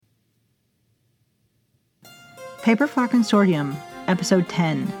Paperflower Consortium, Episode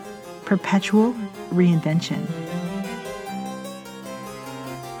 10, Perpetual Reinvention.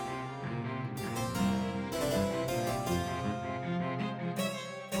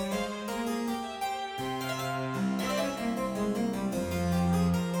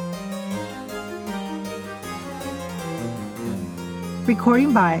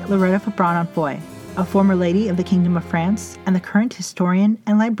 Recording by Loretta Fabron-Foy, a former lady of the Kingdom of France and the current historian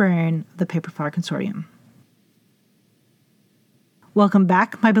and librarian of the Paperflower Consortium. Welcome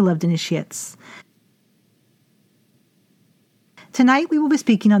back, my beloved initiates. Tonight we will be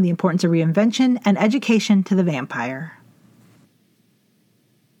speaking on the importance of reinvention and education to the vampire.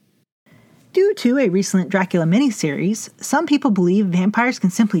 Due to a recent Dracula miniseries, some people believe vampires can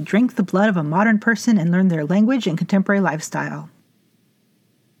simply drink the blood of a modern person and learn their language and contemporary lifestyle.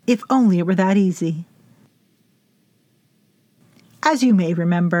 If only it were that easy. As you may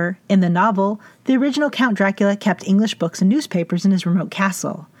remember, in the novel, the original Count Dracula kept English books and newspapers in his remote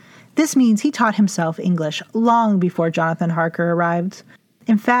castle. This means he taught himself English long before Jonathan Harker arrived.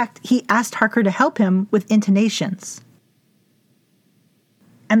 In fact, he asked Harker to help him with intonations.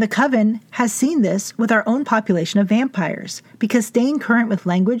 And the Coven has seen this with our own population of vampires, because staying current with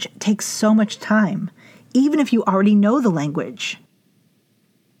language takes so much time, even if you already know the language.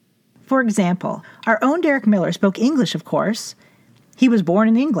 For example, our own Derek Miller spoke English, of course. He was born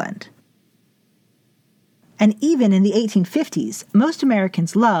in England. And even in the 1850s, most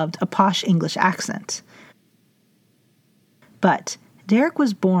Americans loved a posh English accent. But Derek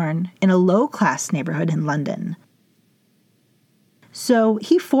was born in a low-class neighborhood in London. So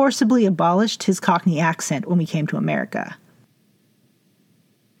he forcibly abolished his Cockney accent when we came to America.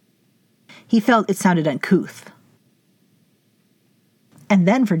 He felt it sounded uncouth. And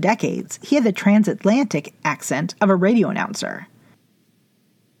then for decades, he had the transatlantic accent of a radio announcer.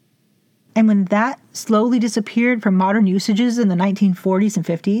 And when that slowly disappeared from modern usages in the 1940s and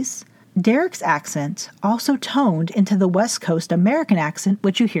 50s, Derek's accent also toned into the West Coast American accent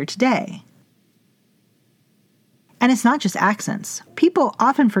which you hear today. And it's not just accents. People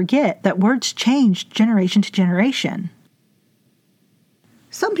often forget that words change generation to generation.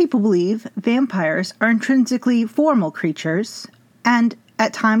 Some people believe vampires are intrinsically formal creatures, and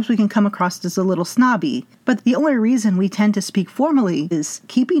at times we can come across as a little snobby, but the only reason we tend to speak formally is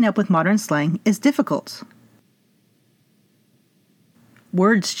keeping up with modern slang is difficult.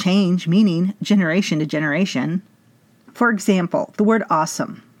 Words change meaning generation to generation. For example, the word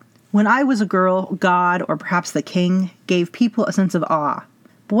awesome. When I was a girl, God, or perhaps the king, gave people a sense of awe.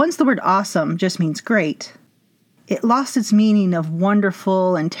 But once the word awesome just means great, it lost its meaning of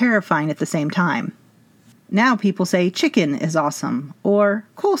wonderful and terrifying at the same time. Now people say chicken is awesome, or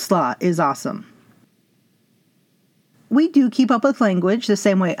coleslaw is awesome. We do keep up with language the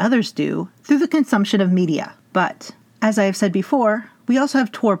same way others do, through the consumption of media. But, as I have said before, we also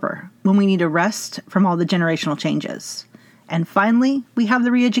have torpor, when we need a rest from all the generational changes. And finally, we have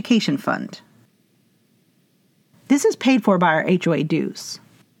the Re-Education Fund. This is paid for by our HOA dues.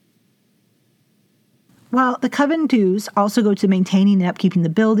 While the Coven dues also go to maintaining and upkeeping the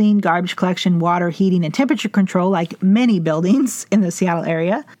building, garbage collection, water, heating, and temperature control like many buildings in the Seattle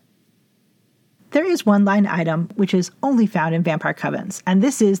area, there is one line item which is only found in vampire covens, and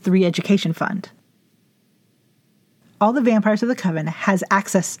this is the Re-Education Fund. All the vampires of the Coven has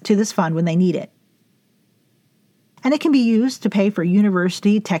access to this fund when they need it. And it can be used to pay for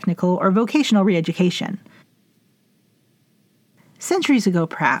university, technical, or vocational re-education. Centuries ago,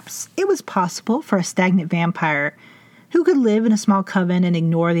 perhaps, it was possible for a stagnant vampire who could live in a small coven and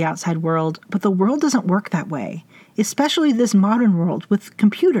ignore the outside world, but the world doesn't work that way, especially this modern world with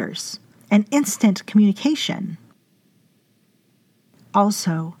computers and instant communication.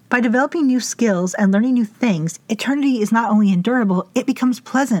 Also, by developing new skills and learning new things, eternity is not only endurable, it becomes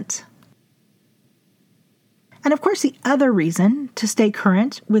pleasant. And of course, the other reason to stay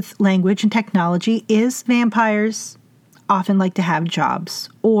current with language and technology is vampires often like to have jobs,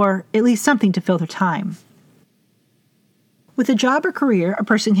 or at least something to fill their time. With a job or career, a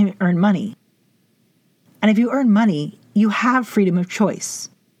person can earn money. And if you earn money, you have freedom of choice.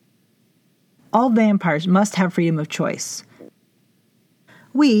 All vampires must have freedom of choice.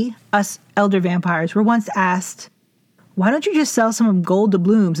 We, us elder vampires, were once asked, why don't you just sell some gold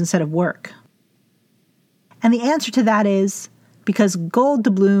doubloons instead of work? And the answer to that is, because gold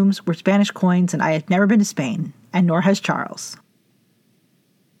doubloons were Spanish coins and I had never been to Spain, and nor has Charles.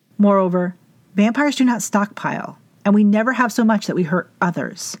 Moreover, vampires do not stockpile, and we never have so much that we hurt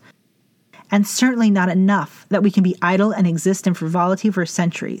others. And certainly not enough that we can be idle and exist in frivolity for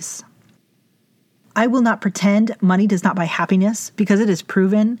centuries. I will not pretend money does not buy happiness, because it is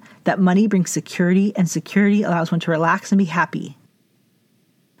proven that money brings security and security allows one to relax and be happy.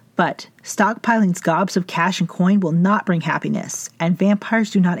 But stockpiling's gobs of cash and coin will not bring happiness, and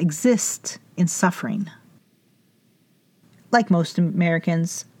vampires do not exist in suffering. Like most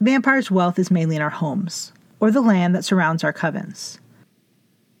Americans, vampires' wealth is mainly in our homes, or the land that surrounds our covens.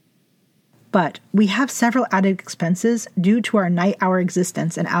 But we have several added expenses due to our night-hour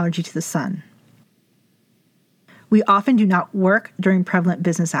existence and allergy to the sun. We often do not work during prevalent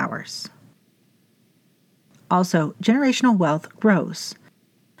business hours. Also, generational wealth grows,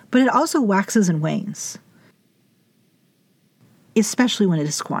 but it also waxes and wanes, especially when it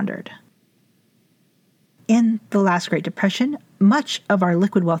is squandered. In the last Great Depression, much of our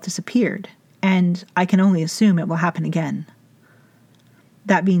liquid wealth disappeared, and I can only assume it will happen again.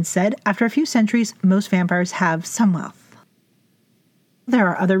 That being said, after a few centuries, most vampires have some wealth. There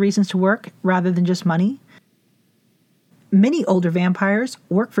are other reasons to work rather than just money. Many older vampires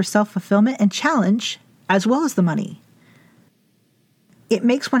work for self-fulfillment and challenge, as well as the money. It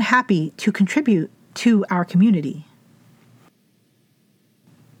makes one happy to contribute to our community.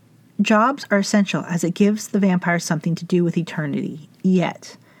 Jobs are essential as it gives the vampire something to do with eternity.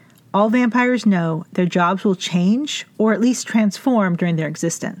 Yet, all vampires know their jobs will change or at least transform during their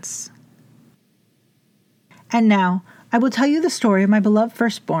existence. And now, I will tell you the story of my beloved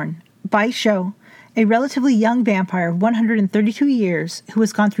firstborn, Bai Shou, a relatively young vampire of 132 years who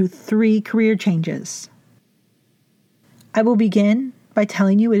has gone through 3 career changes. I will begin by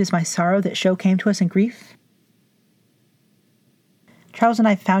telling you it is my sorrow that Shou came to us in grief. Charles and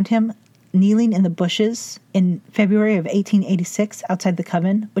I found him kneeling in the bushes in February of 1886 outside the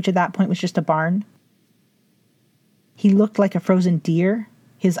coven, which at that point was just a barn. He looked like a frozen deer,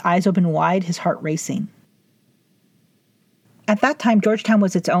 his eyes open wide, his heart racing. At that time, Georgetown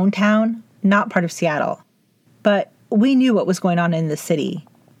was its own town, not part of Seattle. But we knew what was going on in the city,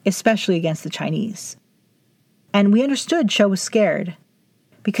 especially against the Chinese. And we understood Shou was scared,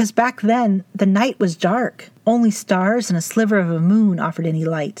 because back then the night was dark. Only stars and a sliver of a moon offered any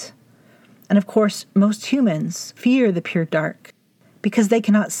light. And of course, most humans fear the pure dark, because they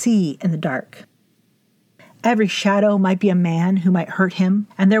cannot see in the dark. Every shadow might be a man who might hurt him,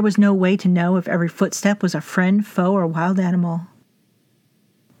 and there was no way to know if every footstep was a friend, foe, or wild animal.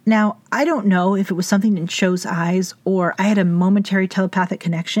 Now, I don't know if it was something in Shou's eyes or I had a momentary telepathic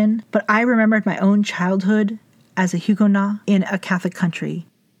connection, but I remembered my own childhood as a Huguenot in a Catholic country.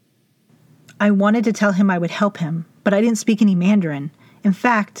 I wanted to tell him I would help him, but I didn't speak any Mandarin. In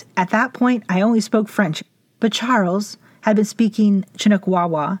fact, at that point, I only spoke French, but Charles had been speaking Chinook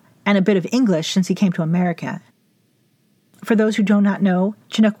Wawa and a bit of English since he came to America. For those who do not know,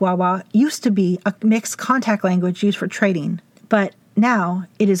 Chinook Wawa used to be a mixed contact language used for trading, but now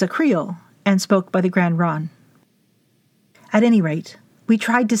it is a Creole and spoke by the Grand Ron. At any rate, we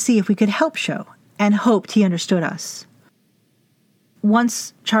tried to see if we could help Shou and hoped he understood us.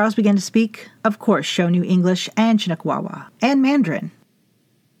 Once Charles began to speak, of course Shou knew English and Chinook Wawa and Mandarin.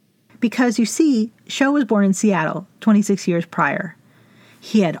 Because, you see, Shou was born in Seattle 26 years prior.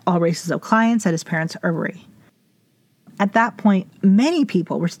 He had all races of clients at his parents' herbery. At that point, many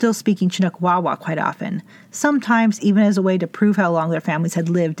people were still speaking Chinook Wawa quite often, sometimes even as a way to prove how long their families had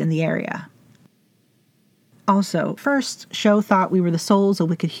lived in the area. Also, first, Shou thought we were the souls of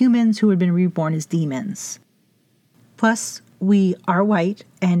wicked humans who had been reborn as demons. Plus, we are white,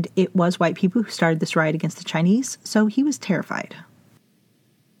 and it was white people who started this riot against the Chinese, so he was terrified.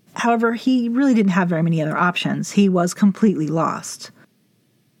 However, he really didn't have very many other options. He was completely lost.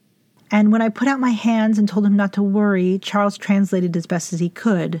 And when I put out my hands and told him not to worry, Charles translated as best as he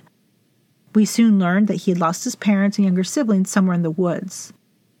could. We soon learned that he had lost his parents and younger siblings somewhere in the woods.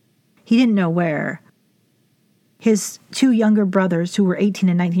 He didn't know where. His 2 younger brothers, who were 18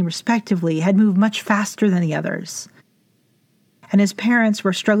 and 19 respectively, had moved much faster than the others. And his parents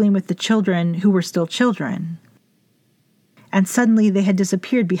were struggling with the children who were still children. And suddenly they had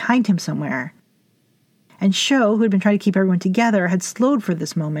disappeared behind him somewhere. And Shou, who had been trying to keep everyone together, had slowed for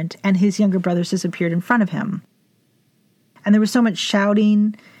this moment, and his younger brothers disappeared in front of him. And there was so much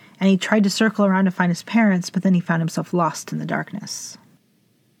shouting, and he tried to circle around to find his parents, but then he found himself lost in the darkness.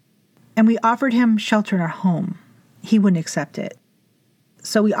 And we offered him shelter in our home. He wouldn't accept it.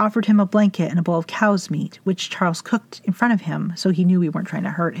 So we offered him a blanket and a bowl of cow's meat, which Charles cooked in front of him, so he knew we weren't trying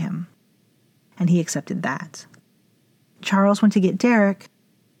to hurt him. And he accepted that. Charles went to get Derek,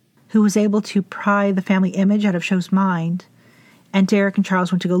 who was able to pry the family image out of Shou's mind, and Derek and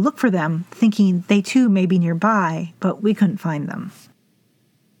Charles went to go look for them, thinking they too may be nearby, but we couldn't find them.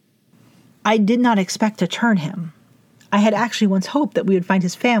 I did not expect to turn him. I had actually once hoped that we would find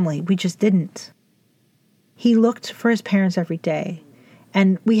his family, we just didn't. He looked for his parents every day,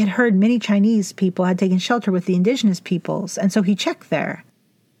 and we had heard many Chinese people had taken shelter with the indigenous peoples, and so he checked there.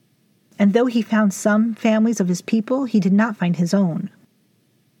 And though he found some families of his people, he did not find his own.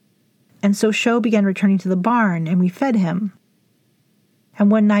 And so Shou began returning to the barn, and we fed him.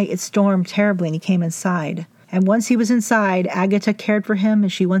 And one night it stormed terribly, and he came inside. And once he was inside, Agatha cared for him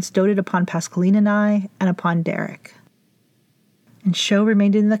as she once doted upon Pascaline and I, and upon Derek. And Shou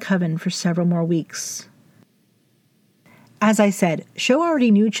remained in the coven for several more weeks. As I said, Shou already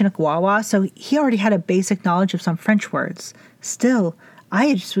knew Chinikawawa, so he already had a basic knowledge of some French words. Still,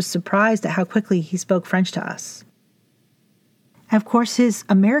 I just was surprised at how quickly he spoke French to us. Of course, his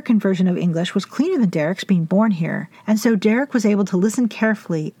American version of English was cleaner than Derek's, being born here, and so Derek was able to listen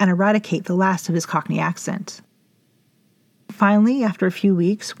carefully and eradicate the last of his Cockney accent. Finally, after a few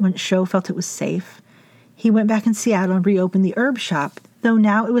weeks, when Shou felt it was safe, he went back in Seattle and reopened the herb shop, though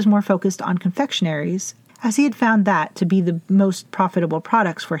now it was more focused on confectionaries, as he had found that to be the most profitable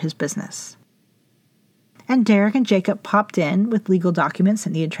products for his business. And Derek and Jacob popped in with legal documents that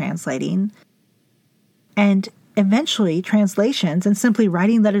needed translating, and eventually translations and simply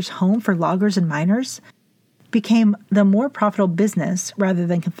writing letters home for loggers and miners became the more profitable business rather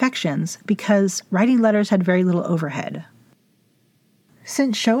than confections because writing letters had very little overhead.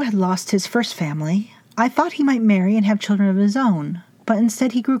 Since Shou had lost his first family, I thought he might marry and have children of his own, but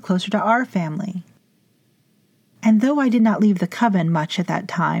instead he grew closer to our family. And though I did not leave the coven much at that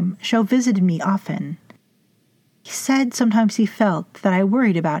time, Shou visited me often. He said sometimes he felt that I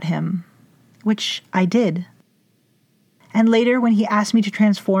worried about him, which I did. And later, when he asked me to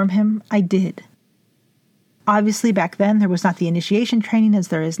transform him, I did. Obviously, back then, there was not the initiation training as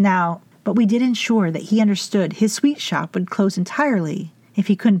there is now, but we did ensure that he understood his sweet shop would close entirely if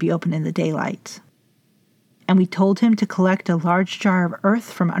he couldn't be open in the daylight. And we told him to collect a large jar of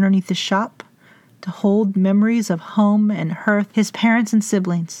earth from underneath the shop to hold memories of home and hearth, his parents and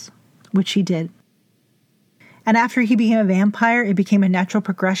siblings, which he did. And after he became a vampire, it became a natural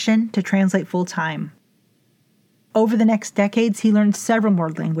progression to translate full-time. Over the next decades, he learned several more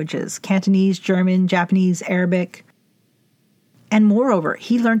languages: Cantonese, German, Japanese, Arabic. And moreover,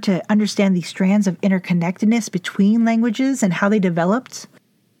 he learned to understand the strands of interconnectedness between languages and how they developed.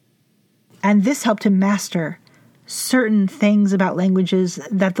 And this helped him master certain things about languages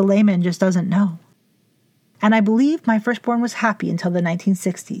that the layman just doesn't know. And I believe my firstborn was happy until the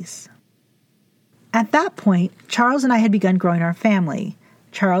 1960s. At that point, Charles and I had begun growing our family.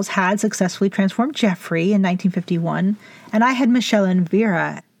 Charles had successfully transformed Jeffrey in 1951, and I had Michelle and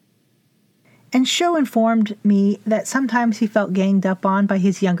Vera. And Shou informed me that sometimes he felt ganged up on by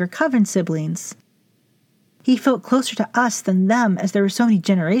his younger coven siblings. He felt closer to us than them as there were so many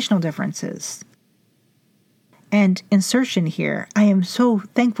generational differences. And insertion here, I am so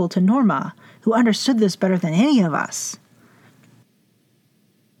thankful to Norma, who understood this better than any of us.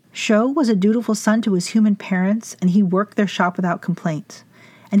 Shou was a dutiful son to his human parents, and he worked their shop without complaint.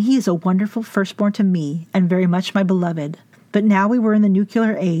 And he is a wonderful firstborn to me, and very much my beloved. But now we were in the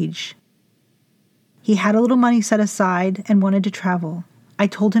nuclear age. He had a little money set aside and wanted to travel. I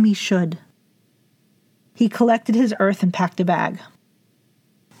told him he should. He collected his earth and packed a bag.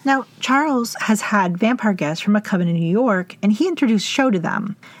 Now, Charles has had vampire guests from a coven in New York, and he introduced Shou to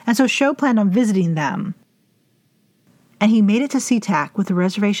them, and so Shou planned on visiting them. And he made it to SeaTac with a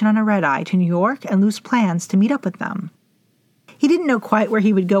reservation on a red-eye to New York and loose plans to meet up with them. He didn't know quite where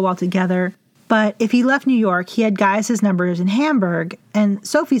he would go altogether, but if he left New York, he had Gaius' numbers in Hamburg and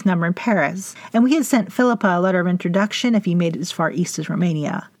Sophie's number in Paris, and we had sent Philippa a letter of introduction if he made it as far east as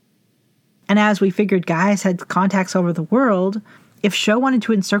Romania. And as we figured Gaius had contacts over the world, if Shou wanted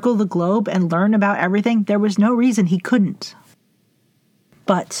to encircle the globe and learn about everything, there was no reason he couldn't.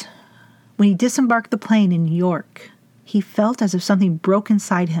 But when he disembarked the plane in New York, he felt as if something broke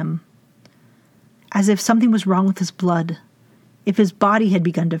inside him, as if something was wrong with his blood, if his body had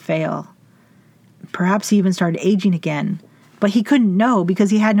begun to fail. Perhaps he even started aging again, but he couldn't know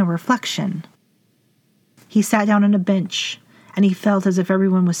because he had no reflection. He sat down on a bench, and he felt as if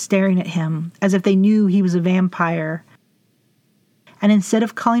everyone was staring at him, as if they knew he was a vampire. And instead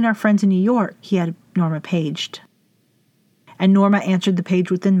of calling our friends in New York, he had Norma paged. And Norma answered the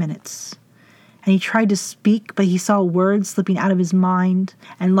page within minutes. And he tried to speak, but he saw words slipping out of his mind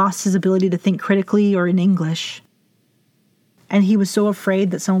and lost his ability to think critically or in English. And he was so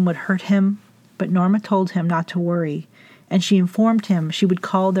afraid that someone would hurt him, but Norma told him not to worry, and she informed him she would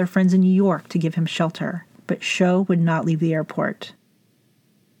call their friends in New York to give him shelter, but Shou would not leave the airport.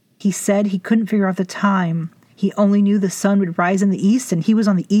 He said he couldn't figure out the time. He only knew the sun would rise in the east, and he was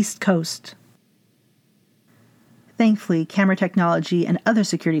on the East Coast. Thankfully, camera technology and other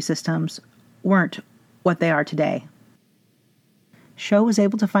security systems weren't what they are today. Sho was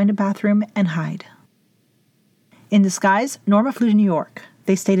able to find a bathroom and hide. In disguise, Norma flew to New York.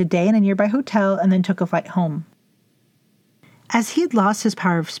 They stayed a day in a nearby hotel and then took a flight home. As he had lost his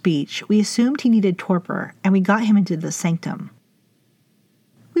power of speech, we assumed he needed torpor, and we got him into the sanctum.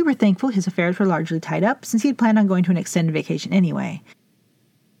 We were thankful his affairs were largely tied up, since he had planned on going to an extended vacation anyway.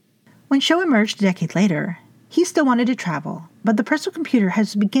 When Sho emerged a decade later, he still wanted to travel, but the personal computer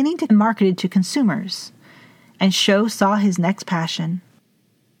was beginning to be marketed to consumers, and Sho saw his next passion.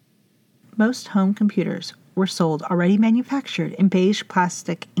 Most home computers were sold already manufactured in beige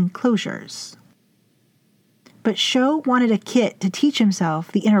plastic enclosures. But Sho wanted a kit to teach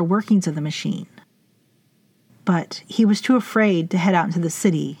himself the inner workings of the machine. But he was too afraid to head out into the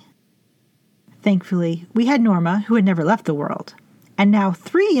city. Thankfully, we had Norma, who had never left the world, and now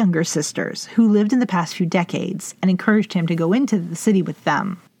 3 younger sisters who lived in the past few decades and encouraged him to go into the city with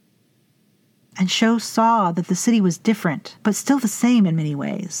them. And Sho saw that the city was different, but still the same in many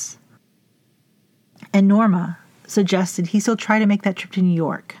ways. And Norma suggested he still try to make that trip to New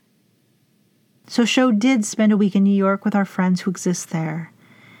York. So Sho did spend a week in New York with our friends who exist there.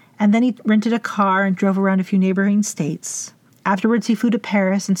 And then he rented a car and drove around a few neighboring states. Afterwards, he flew to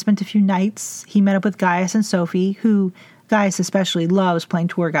Paris and spent a few nights. He met up with Gaius and Sophie, who Gaius especially loves playing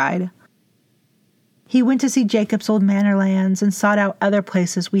tour guide. He went to see Jacob's old manor lands and sought out other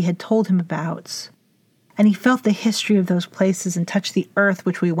places we had told him about. And he felt the history of those places and touched the earth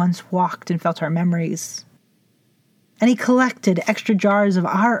which we once walked and felt our memories. And he collected extra jars of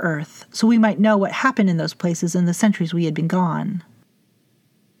our earth so we might know what happened in those places in the centuries we had been gone.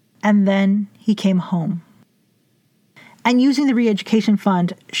 And then he came home. And using the re-education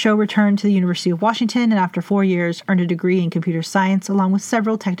fund, Sho returned to the University of Washington and after 4 years earned a degree in computer science along with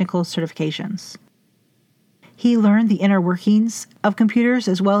several technical certifications. He learned the inner workings of computers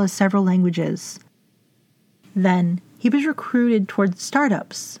as well as several languages. Then he was recruited towards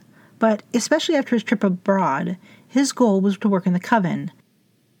startups, but especially after his trip abroad, his goal was to work in the Coven.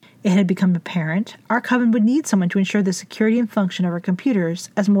 It had become apparent our Coven would need someone to ensure the security and function of our computers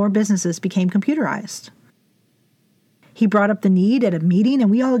as more businesses became computerized. He brought up the need at a meeting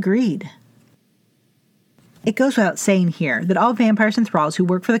and we all agreed. It goes without saying here that all vampires and thralls who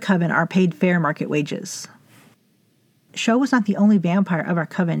work for the Coven are paid fair market wages. Sho was not the only vampire of our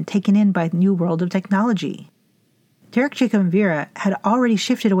Coven taken in by the new world of technology. Derek, Jacob, and Vera had already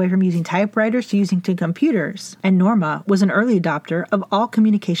shifted away from using typewriters to using computers, and Norma was an early adopter of all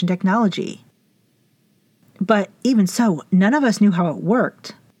communication technology. But even so, none of us knew how it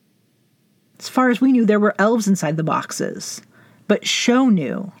worked. As far as we knew, there were elves inside the boxes. But Sho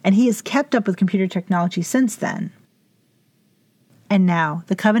knew, and he has kept up with computer technology since then. And now,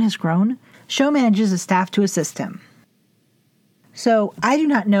 the Coven has grown. Sho manages a staff to assist him. So, I do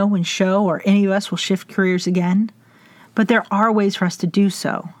not know when Sho or any of us will shift careers again, but there are ways for us to do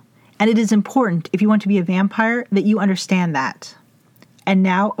so. And it is important, if you want to be a vampire, that you understand that. And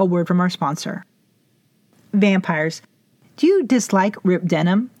now, a word from our sponsor. Vampires. Do you dislike ripped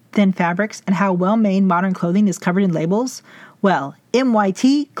denim, thin fabrics, and how well-made modern clothing is covered in labels? Well,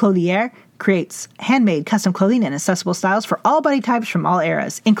 MYT Clothier creates handmade custom clothing in accessible styles for all body types from all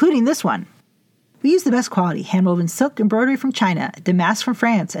eras, including this one. We use the best quality hand-woven silk embroidery from China, damask from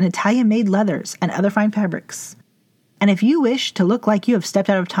France, and Italian-made leathers and other fine fabrics. And if you wish to look like you have stepped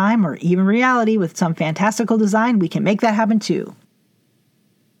out of time or even reality with some fantastical design, we can make that happen too.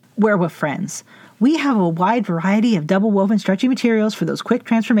 Werewolf friends, we have a wide variety of double-woven stretchy materials for those quick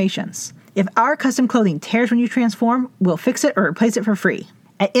transformations. If our custom clothing tears when you transform, we'll fix it or replace it for free.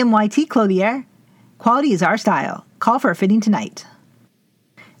 At MYT Clothier, quality is our style. Call for a fitting tonight.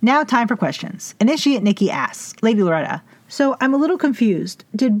 Now time for questions. Initiate Nikki asks, Lady Loretta, so I'm a little confused.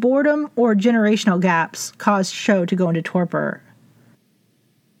 Did boredom or generational gaps cause Sho to go into torpor?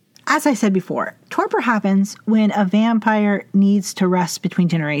 As I said before, torpor happens when a vampire needs to rest between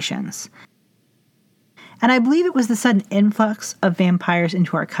generations. And I believe it was the sudden influx of vampires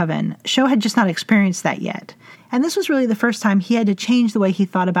into our Coven. Sho had just not experienced that yet. And this was really the first time he had to change the way he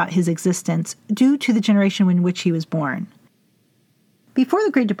thought about his existence due to the generation in which he was born. Before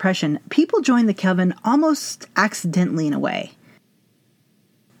the Great Depression, people joined the Coven almost accidentally in a way.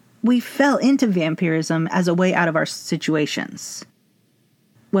 We fell into vampirism as a way out of our situations.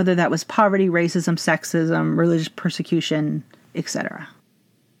 Whether that was poverty, racism, sexism, religious persecution, etc.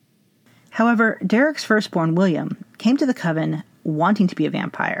 However, Derek's firstborn, William, came to the Coven wanting to be a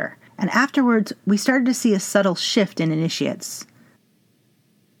vampire, and afterwards we started to see a subtle shift in initiates.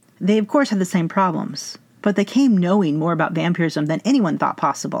 They of course had the same problems, but they came knowing more about vampirism than anyone thought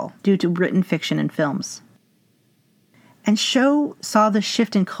possible due to written fiction and films. And Sho saw the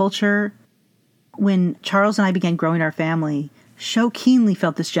shift in culture when Charles and I began growing our family, so keenly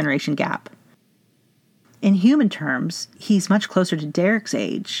felt this generation gap. In human terms, he's much closer to Derek's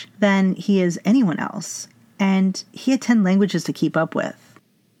age than he is anyone else, and he had 10 languages to keep up with.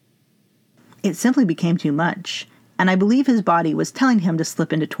 It simply became too much, and I believe his body was telling him to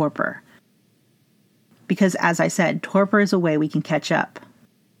slip into torpor. Because, as I said, torpor is a way we can catch up.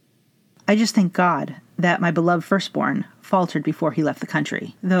 I just thank God that my beloved firstborn faltered before he left the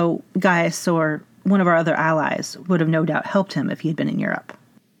country, though Gaius or one of our other allies would have no doubt helped him if he had been in Europe.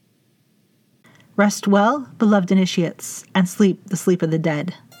 Rest well, beloved initiates, and sleep the sleep of the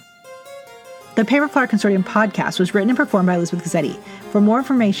dead. The Paperflower Consortium podcast was written and performed by Elizabeth Gazzetti. For more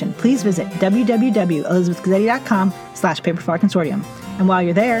information, please visit www.elizabethgazzetti.com/paperflowerconsortium. And while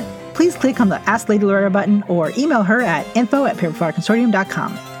you're there, please click on the Ask Lady Loretta button or email her at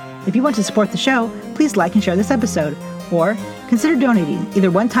info@paperflowerconsortium.com. If you want to support the show, please like and share this episode, or consider donating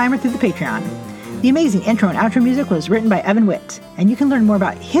either one time or through the Patreon. The amazing intro and outro music was written by Evan Witt, and you can learn more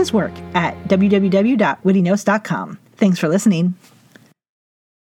about his work at www.wittynotes.com. Thanks for listening.